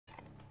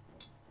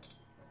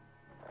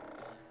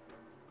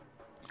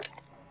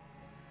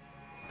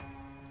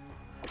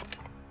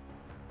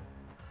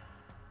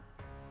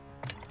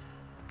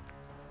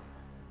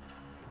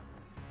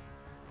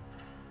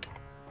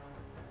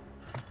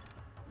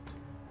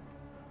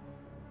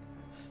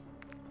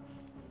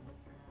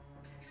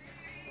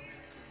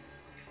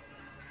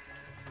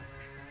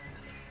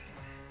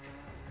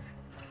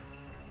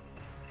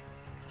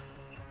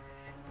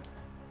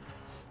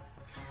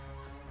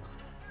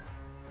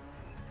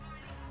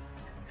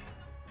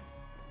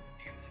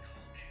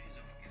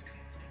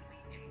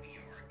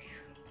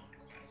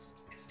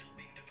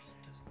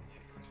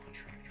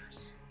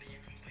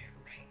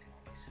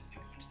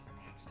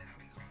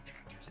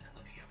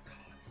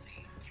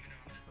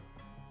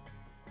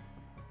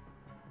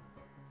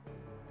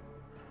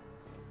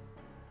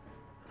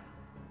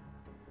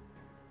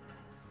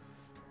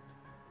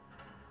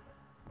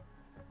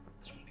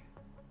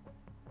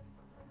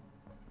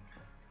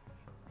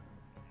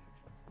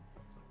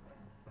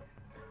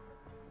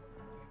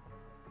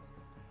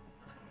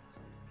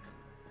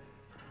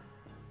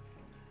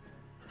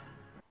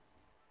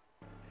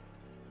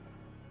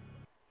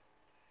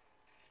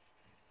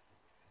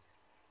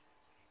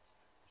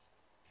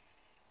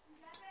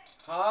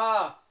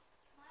Ha!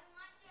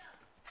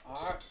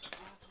 Alright.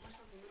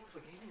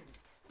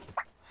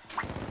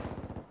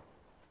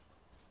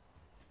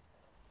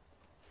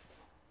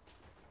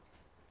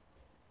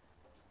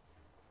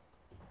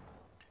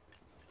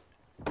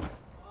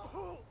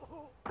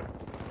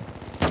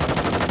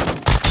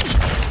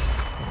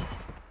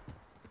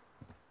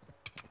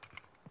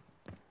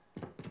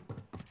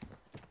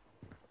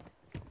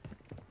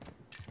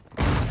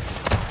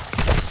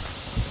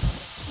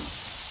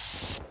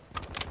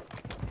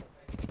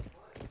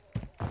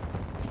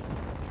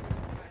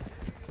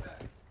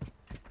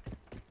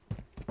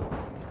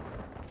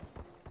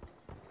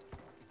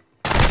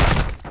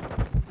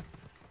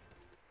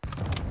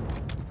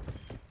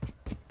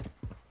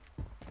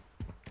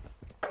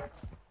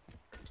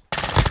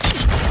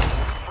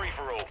 Free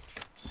for all.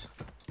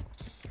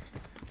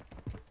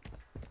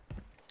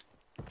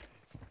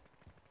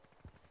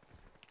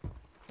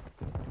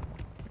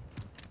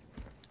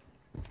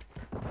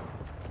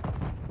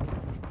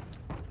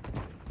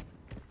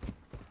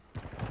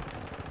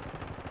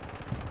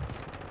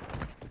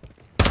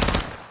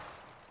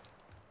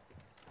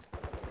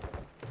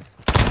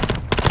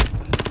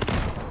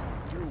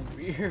 You're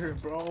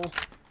weird, bro.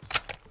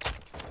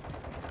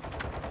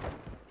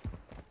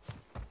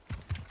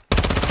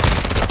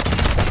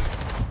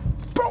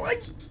 Bro,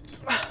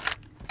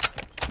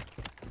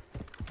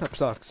 that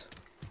sucks.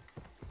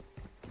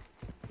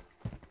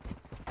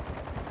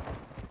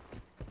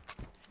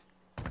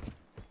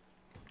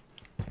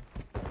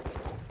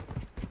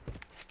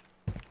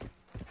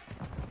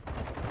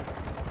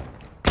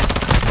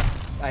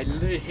 I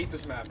literally hate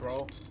this map,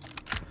 bro.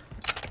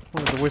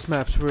 One of the worst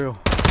maps, for real.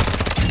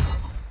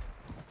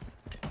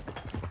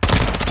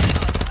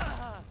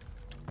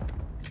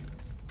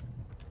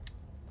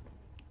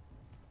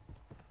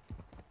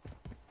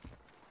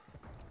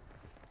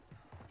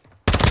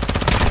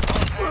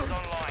 Hands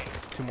online.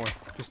 Two more.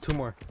 Just two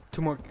more.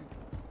 Two more.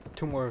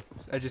 Two more.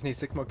 I just need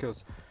 6 more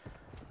kills.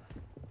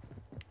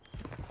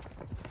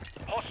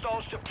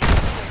 Hostiles deployed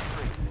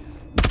sentry.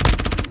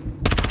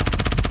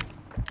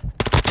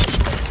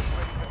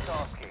 Ready for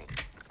tasking.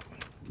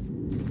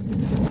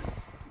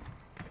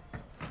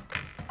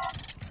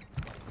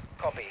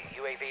 Copy.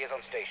 UAV is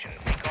on station.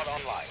 Recon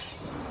online.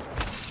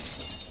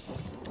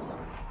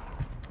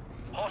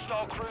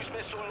 Hostile cruise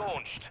missile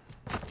launched.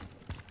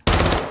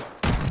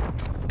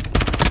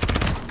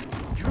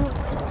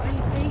 I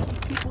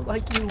hate people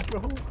like you,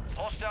 bro.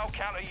 Hostile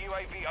counter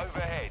UAV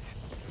overhead.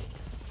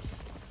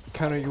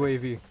 Counter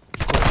UAV.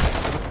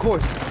 Of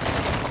course.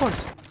 Of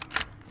course.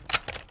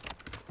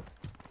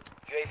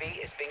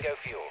 UAV is bingo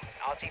fuel.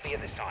 RTV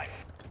at this time.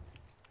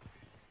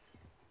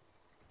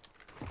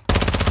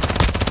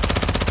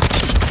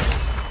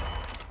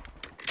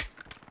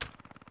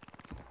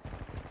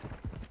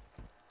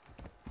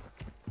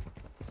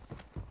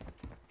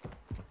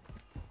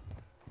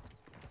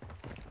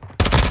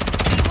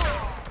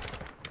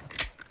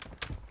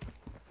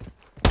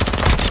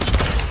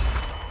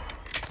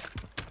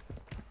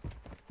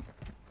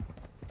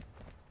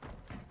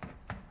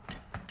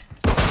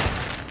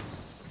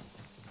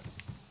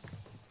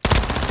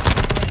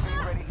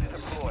 UAV ready to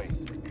deploy.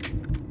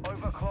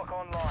 Overclock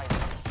online.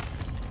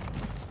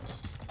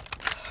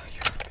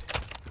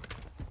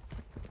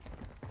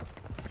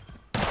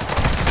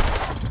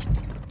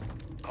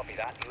 Copy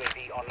that.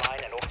 UAV online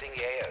and orbiting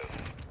the AO.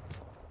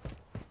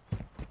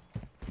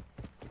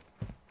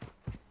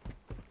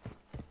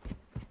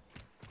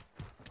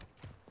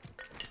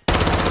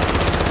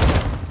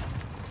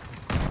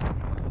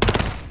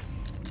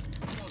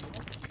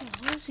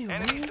 Where is he,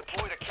 Enemies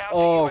deployed a counter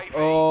Oh, UAV.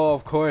 oh,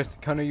 of course.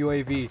 Counter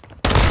UAV.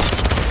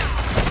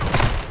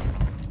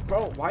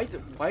 Bro, why is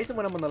it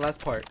when I'm on the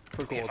last part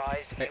for Be gold?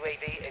 advised, Hey,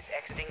 UAV is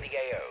exiting the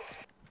AO.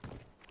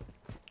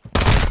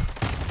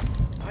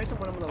 why is it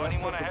when I'm on the last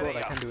Anyone part for ahead gold? I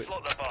of can't do you. it.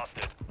 Slot the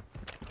bastard.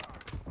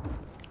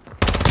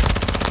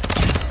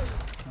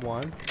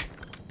 1.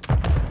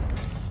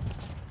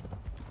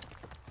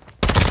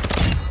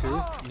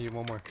 2. Need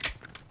one more.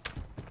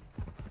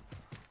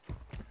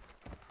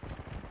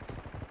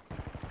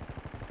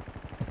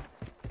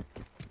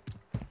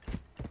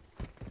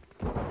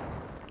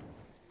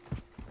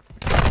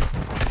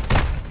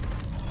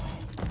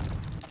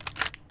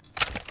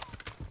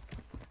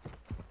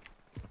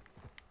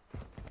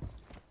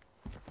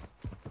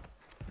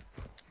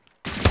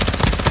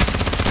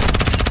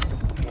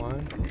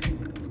 One.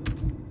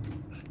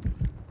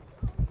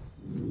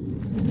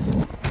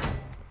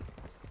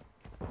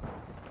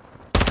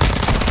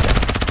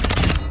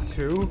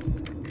 2.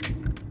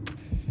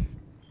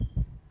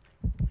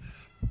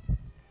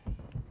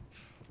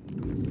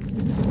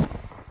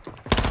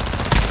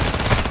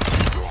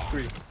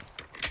 3.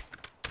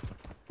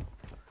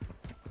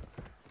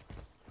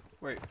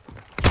 Wait.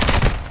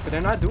 Did I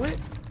not do it?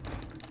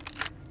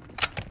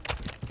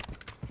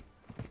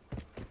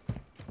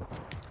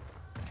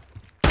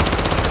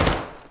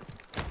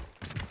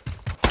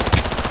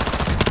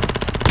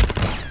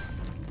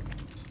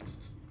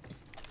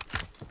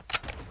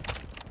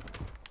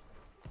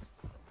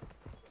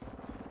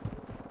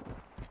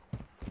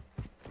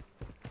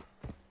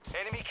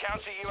 Enemy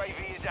Counter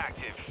UAV is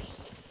active.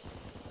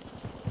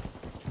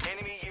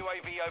 Enemy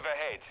UAV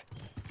overhead.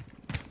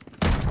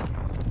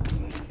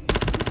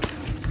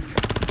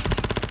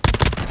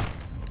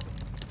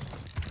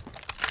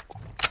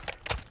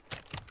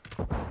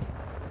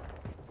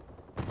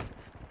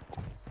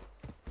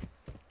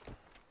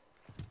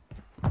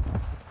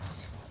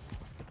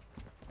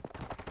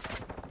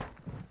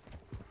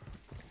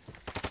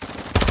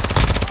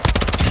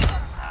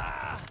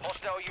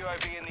 Hostile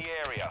UAV in the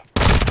area.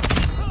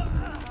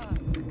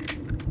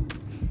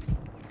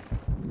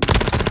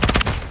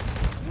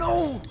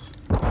 No!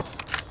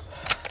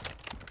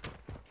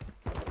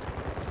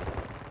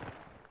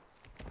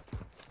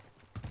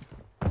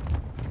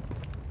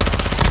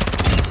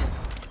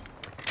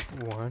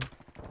 One.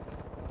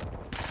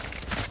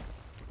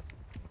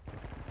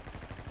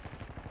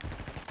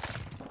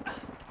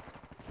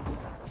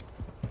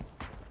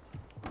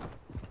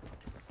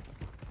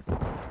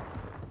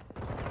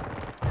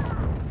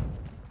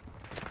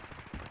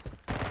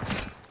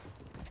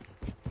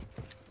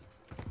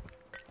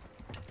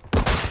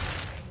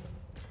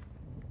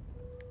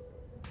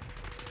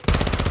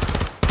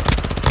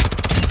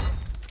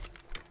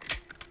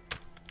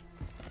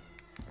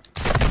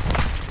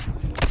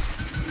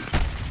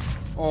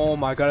 Oh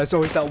my god, it's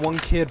always that one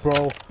kid,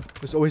 bro.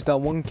 There's always that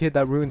one kid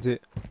that ruins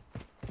it.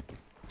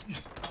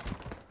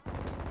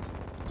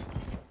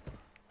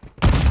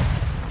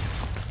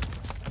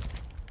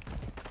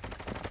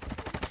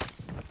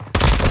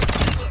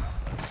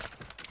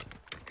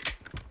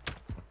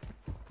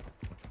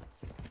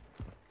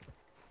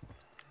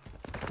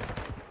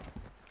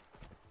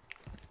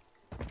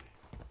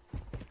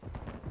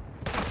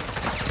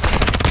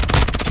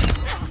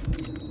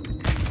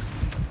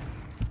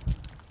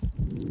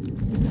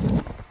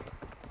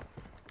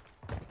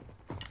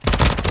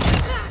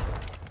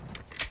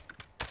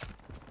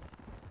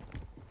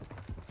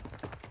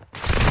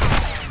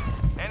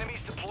 Enemies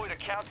deployed a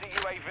counter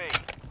UAV.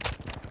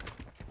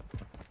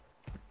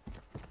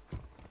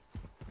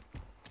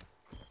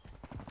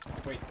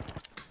 Wait.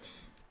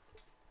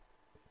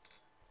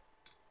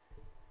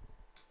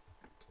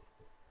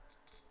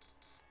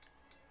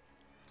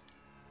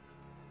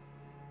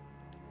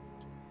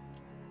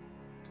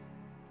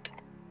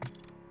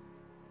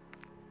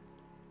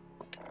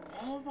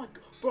 Oh my god.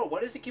 Bro,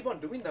 why does he keep on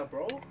doing that,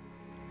 bro?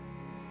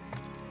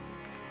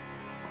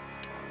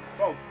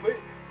 Bro, quit.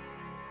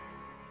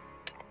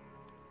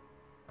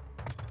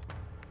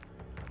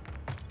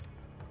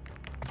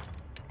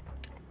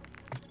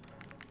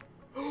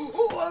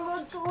 Oh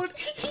my god.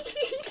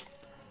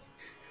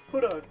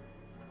 Hold on.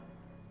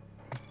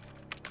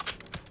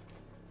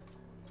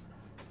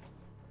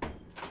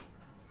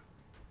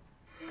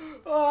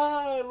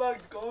 Ah, I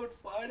like gold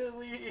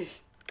finally.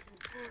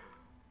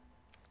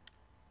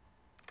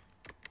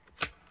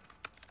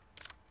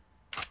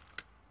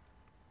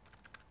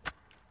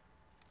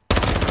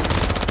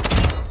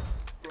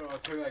 Bro,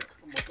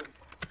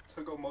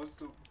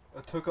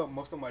 I took up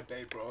most of my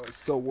day, bro. It's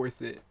so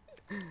worth it.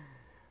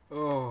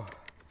 Oh.